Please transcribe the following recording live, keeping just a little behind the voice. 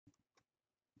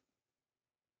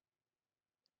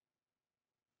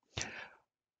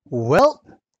Well,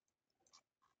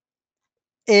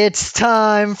 it's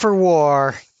time for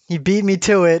war. He beat me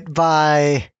to it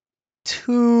by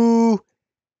 2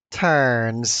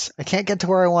 turns. I can't get to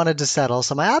where I wanted to settle,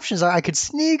 so my options are I could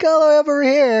sneak all the way over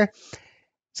here.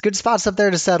 It's good spots up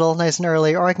there to settle nice and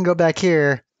early, or I can go back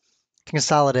here to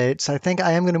consolidate. So I think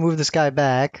I am going to move this guy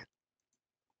back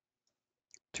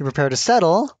to prepare to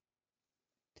settle.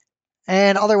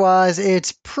 And otherwise,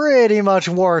 it's pretty much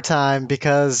wartime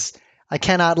because I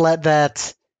cannot let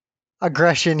that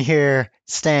aggression here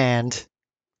stand.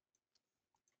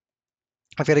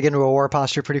 I've got to get into a war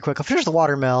posture pretty quick. I'll finish the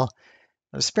watermill.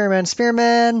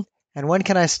 Spearman. And when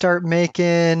can I start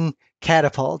making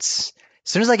catapults?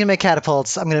 As soon as I can make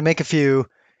catapults, I'm going to make a few.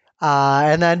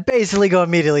 And then basically go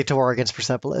immediately to war against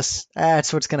Persepolis.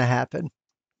 That's what's going to happen.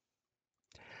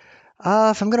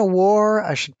 If I'm going to war,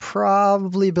 I should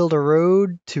probably build a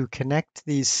road to connect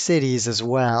these cities as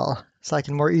well. So I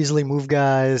can more easily move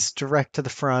guys direct to the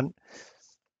front.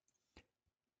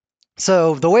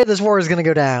 So the way this war is going to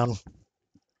go down.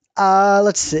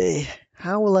 Let's see.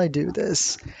 How will I do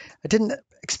this? I didn't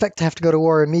expect to have to go to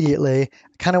war immediately. I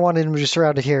kind of wanted him to be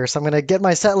surrounded here, so I'm going to get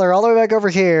my settler all the way back over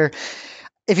here.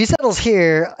 If he settles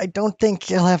here, I don't think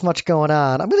he'll have much going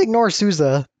on. I'm going to ignore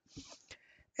Susa.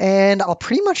 And I'll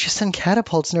pretty much just send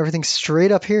catapults and everything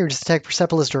straight up here, just attack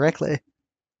Persepolis directly.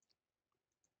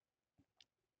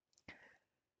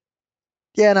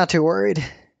 Yeah, not too worried.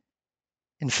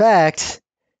 In fact,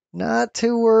 not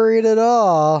too worried at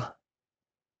all.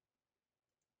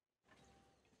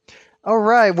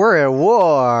 Alright, we're at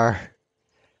war.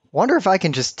 Wonder if I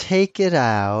can just take it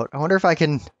out. I wonder if I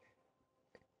can...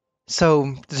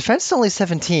 So, the defense is only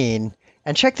 17.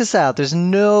 And check this out, there's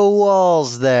no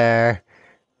walls there.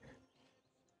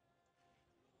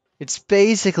 It's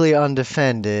basically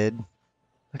undefended.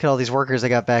 Look at all these workers I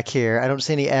got back here. I don't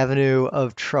see any avenue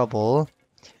of trouble.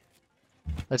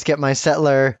 Let's get my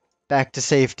settler back to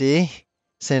safety.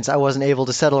 Since I wasn't able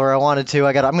to settle where I wanted to,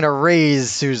 I'm going to raise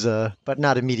Susa, but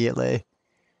not immediately.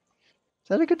 Is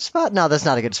that a good spot? No, that's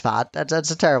not a good spot.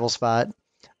 That's a terrible spot. I'm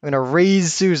going to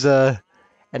raise Susa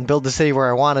and build the city where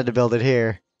I wanted to build it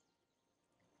here.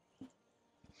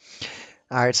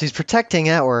 Alright, so he's protecting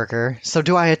that worker. So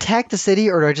do I attack the city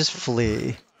or do I just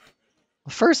flee? Well,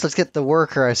 first, let's get the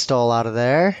worker I stole out of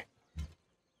there.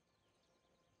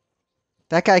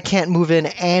 That guy can't move in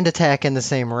and attack in the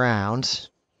same round.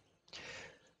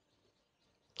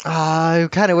 I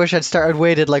kind of wish I'd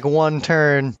waited like 1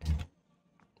 turn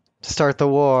to start the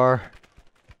war.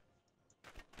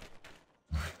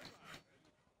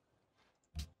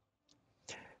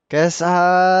 Guess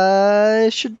I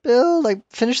should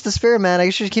finish the Spearman. I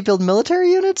should keep building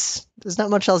military units. There's not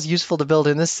much else useful to build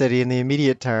in this city in the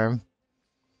immediate term.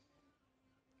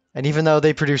 And even though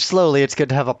they produce slowly, it's good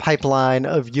to have a pipeline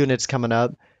of units coming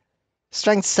up.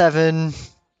 Strength 7.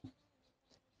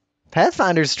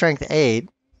 Pathfinder's strength 8.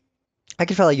 I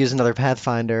could probably use another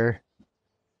Pathfinder.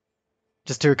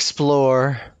 Just to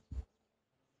explore.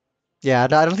 Yeah, I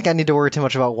don't think I need to worry too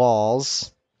much about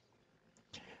walls.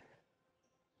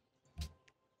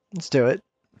 Let's do it.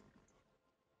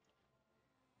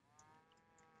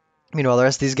 Meanwhile, the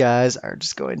rest of these guys are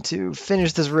just going to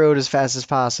finish this road as fast as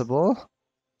possible.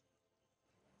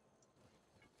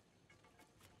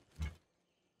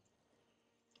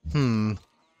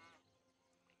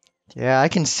 Yeah, I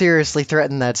can seriously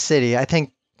threaten that city. I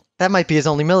think that might be his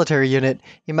only military unit.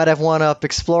 He might have one up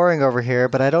exploring over here,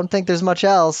 but I don't think there's much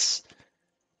else.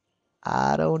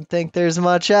 I don't think there's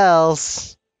much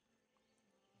else.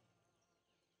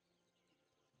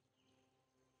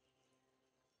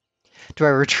 Do I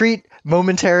retreat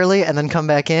momentarily and then come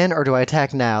back in, or do I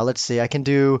attack now? Let's see. I can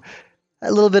do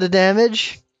a little bit of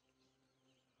damage.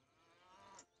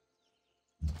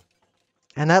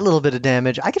 And that little bit of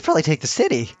damage, I could probably take the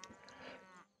city.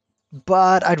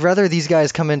 But I'd rather these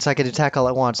guys come in so I could attack all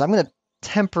at once. I'm going to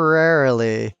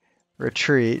temporarily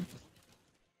retreat.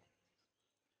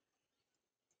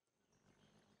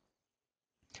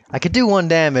 I could do 1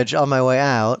 damage on my way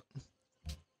out.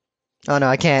 Oh no,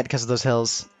 I can't because of those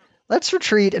hills. Let's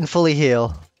retreat and fully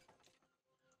heal.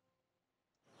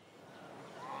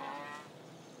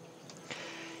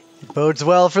 It bodes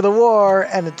well for the war,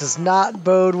 and it does not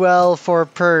bode well for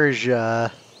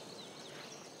Persia.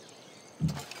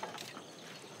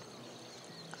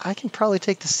 I can probably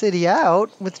take the city out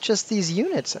with just these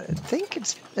units. I think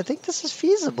this is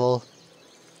feasible.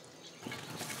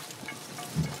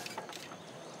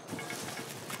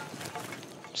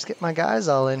 Just get my guys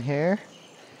all in here.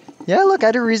 Yeah, look,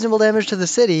 I do reasonable damage to the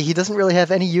city. He doesn't really have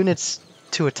any units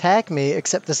to attack me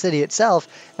except the city itself.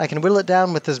 I can whittle it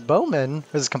down with this bowman,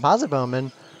 with this composite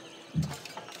bowman.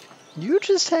 You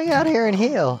just hang out here and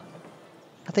heal.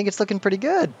 I think it's looking pretty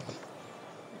good.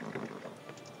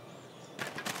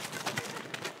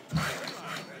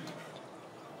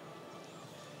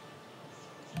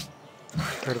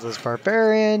 Get rid of those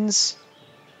barbarians.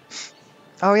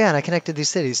 Oh yeah, and I connected these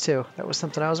cities too. That was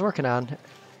something I was working on. I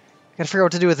gotta figure out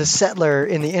what to do with a settler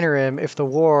in the interim if the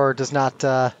war does not...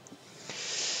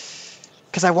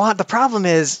 Because the problem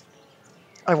is,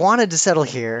 I wanted to settle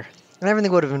here, and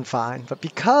everything would have been fine. But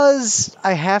because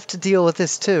I have to deal with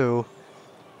this too,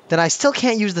 then I still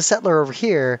can't use the settler over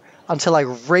here until I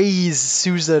raise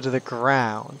Susa to the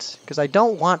ground. Because I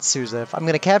don't want Susa. I'm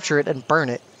going to capture it and burn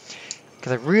it.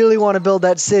 Because I really want to build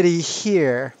that city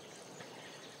here.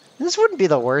 This wouldn't be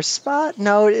the worst spot.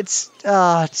 No, it's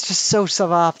just so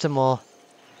suboptimal.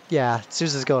 Yeah,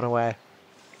 Susa's going away.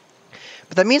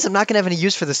 But that means I'm not going to have any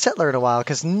use for the settler in a while,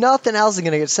 because nothing else is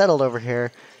going to get settled over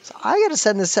here. So I got to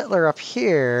send the settler up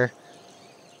here.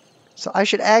 So I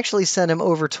should actually send him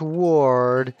over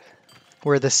toward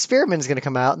where the spearman's going to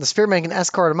come out, and the spearman can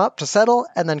escort him up to settle,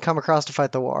 and then come across to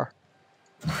fight the war.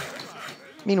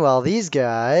 Meanwhile, these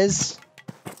guys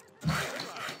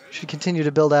should continue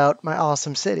to build out my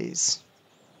awesome cities.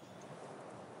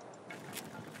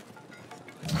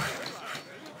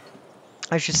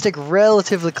 I should stick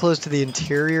relatively close to the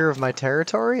interior of my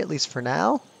territory, at least for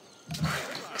now.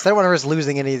 Because I don't want to risk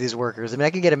losing any of these workers. I mean,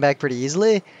 I could get them back pretty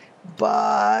easily,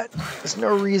 but there's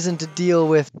no reason to deal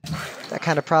with that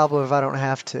kind of problem if I don't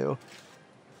have to.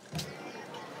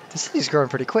 The city's growing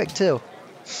pretty quick, too.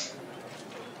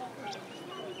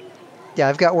 Yeah,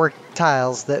 I've got work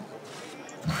tiles that...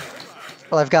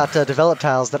 Well, I've got developed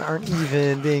tiles that aren't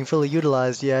even being fully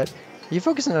utilized yet. Are you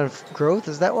focusing on growth?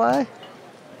 Is that why?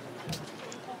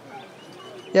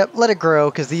 Yep, let it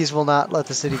grow, because these will not let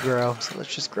the city grow. So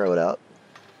let's just grow it up.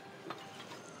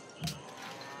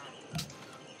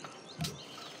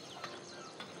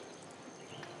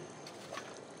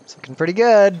 It's looking pretty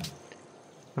good.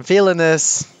 I'm feeling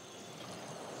this.